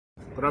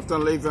Good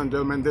afternoon, ladies and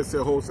gentlemen. This is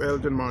your host,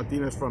 Elgin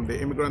Martinez from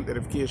the Immigrant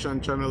Edification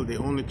channel, the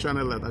only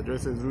channel that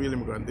addresses real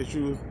immigrant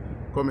issues.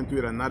 Coming to you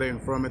with another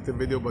informative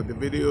video, but the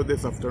video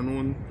this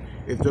afternoon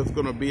is just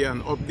going to be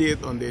an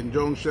update on the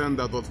injunction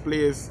that was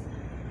placed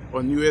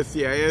on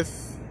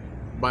USCIS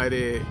by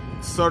the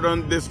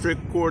Southern District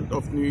Court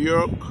of New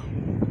York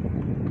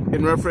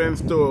in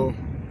reference to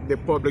the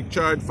public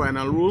charge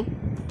final rule.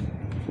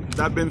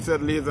 That being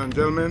said, ladies and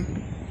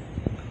gentlemen,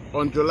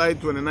 on July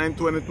 29,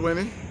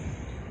 2020,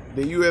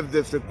 the U.S.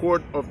 District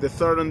Court of the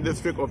Southern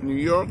District of New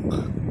York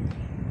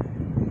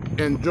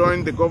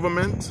enjoined the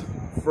government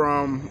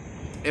from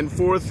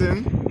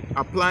enforcing,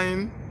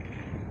 applying,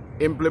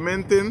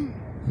 implementing,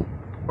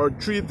 or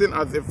treating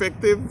as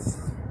effective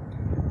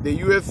the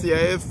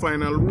USCIS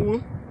final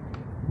rule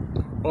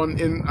on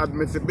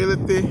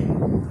inadmissibility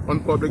on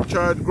public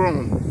charge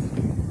grounds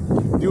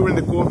during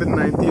the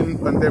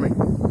COVID-19 pandemic.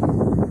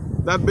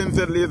 That being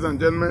said, ladies and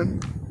gentlemen,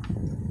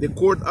 the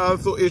court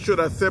also issued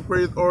a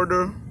separate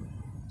order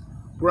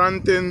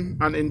granting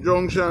an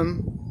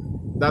injunction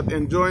that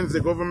enjoins the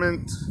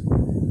government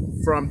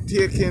from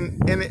taking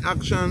any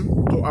action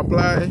to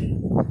apply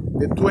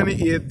the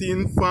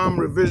 2018 farm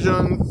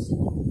revisions,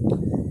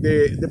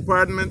 the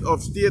Department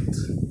of State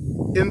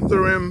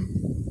interim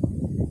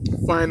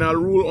final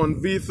rule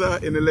on visa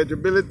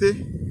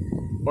ineligibility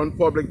on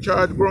public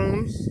charge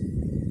grounds,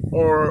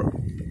 or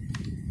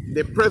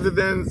the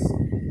President's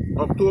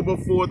October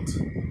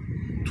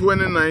 4th,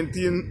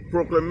 2019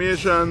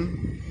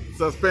 proclamation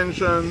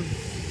suspension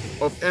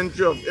of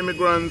entry of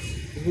immigrants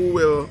who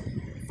will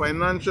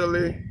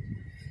financially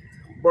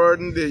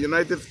burden the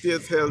United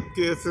States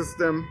healthcare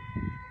system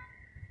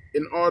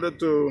in order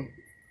to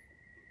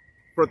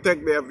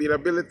protect the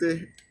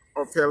availability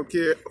of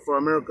healthcare for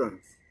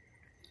Americans.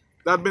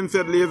 That being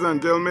said, ladies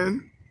and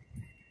gentlemen,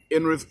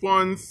 in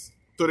response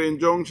to the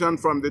injunction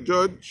from the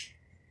judge,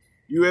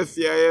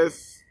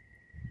 USCIS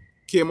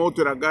came out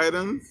with a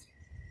guidance.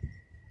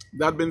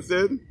 That being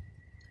said,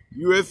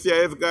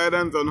 USCIS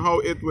guidance on how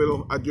it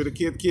will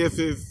adjudicate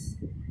cases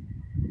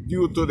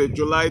due to the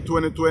July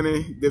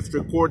 2020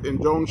 District Court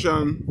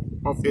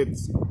injunction of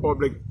its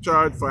public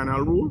charge final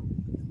rule.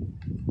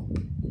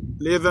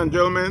 Ladies and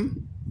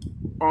gentlemen,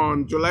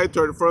 on July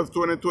 31st,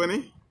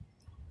 2020,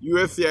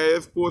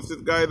 USCIS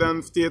posted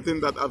guidance stating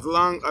that as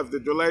long as the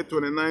July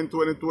 29,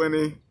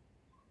 2020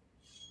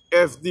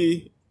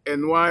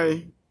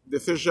 SDNY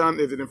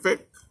decision is in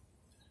effect,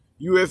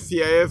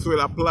 USCIS will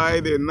apply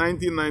the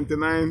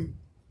 1999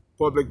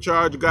 public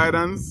charge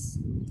guidance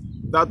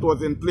that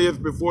was in place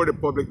before the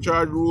public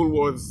charge rule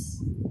was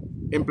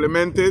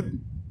implemented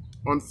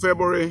on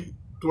February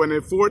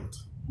 24th,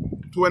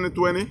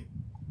 2020,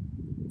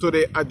 to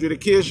the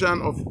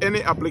adjudication of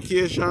any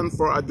application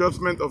for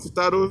adjustment of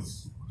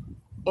status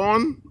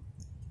on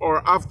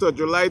or after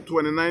July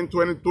 29,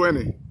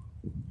 2020.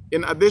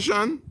 In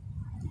addition,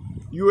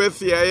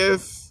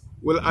 USCIS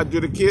will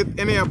adjudicate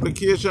any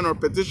application or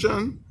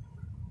petition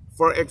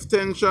for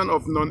extension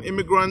of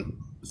non-immigrant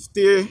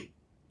stay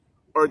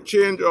or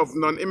change of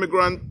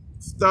non-immigrant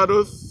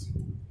status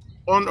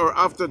on or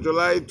after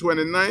July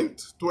 29,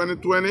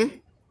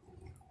 2020,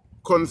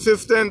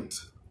 consistent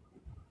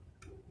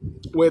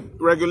with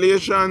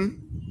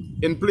regulation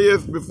in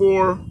place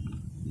before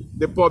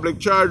the public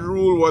charge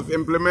rule was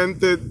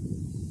implemented.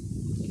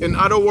 In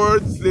other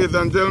words, ladies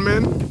and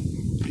gentlemen,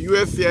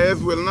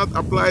 USCIS will not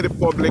apply the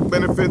public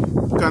benefit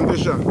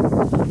condition.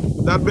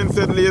 That being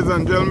said, ladies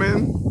and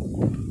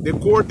gentlemen, the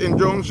court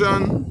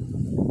injunctions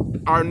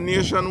are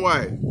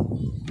nationwide.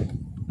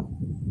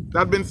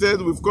 That being said,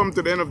 we've come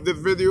to the end of this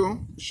video.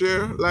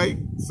 Share, like,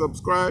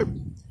 subscribe,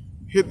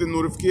 hit the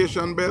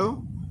notification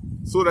bell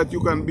so that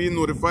you can be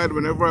notified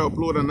whenever I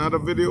upload another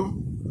video.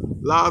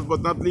 Last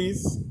but not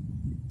least,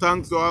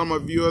 thanks to all my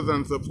viewers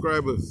and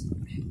subscribers.